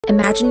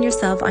Imagine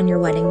yourself on your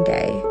wedding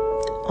day,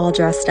 all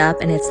dressed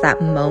up, and it's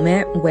that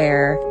moment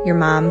where your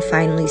mom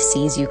finally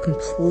sees you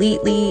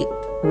completely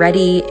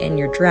ready in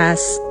your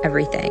dress,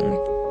 everything.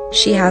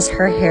 She has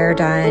her hair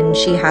done,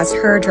 she has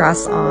her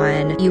dress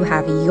on, you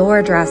have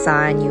your dress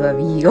on, you have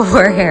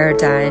your hair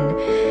done,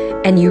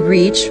 and you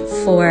reach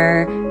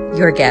for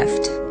your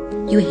gift.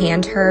 You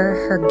hand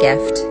her her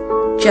gift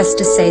just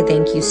to say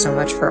thank you so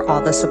much for all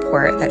the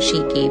support that she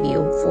gave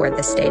you for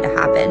this day to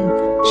happen.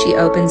 She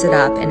opens it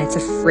up and it's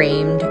a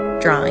framed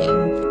drawing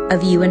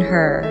of you and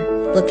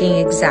her looking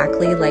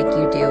exactly like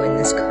you do in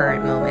this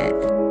current moment.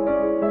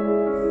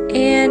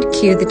 And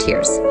cue the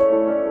tears.